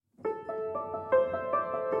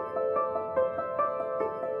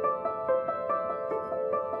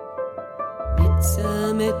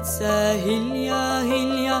Metsä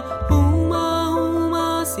hiljaa,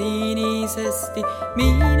 huuma sinisesti.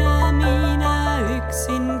 Minä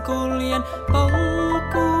yksin kuljen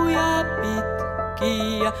polkuja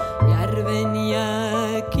pitkiä. Järven ja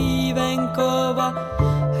kiven kova,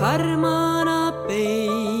 harmaana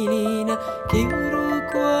peininä. Kiuru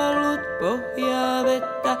kuollut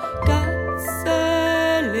pohjavettä katselee.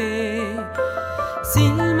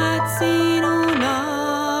 Silmät sinun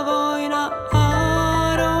avoina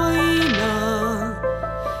aaroina,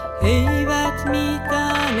 eivät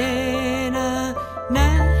mitään enää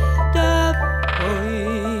nähdä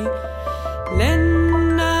voi.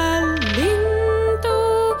 Lennä lintu,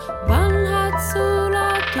 vanhat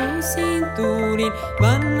sulatusin tuulin,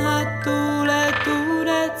 vanhat tuulet,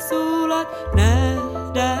 uudet sulat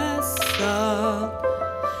nähdä.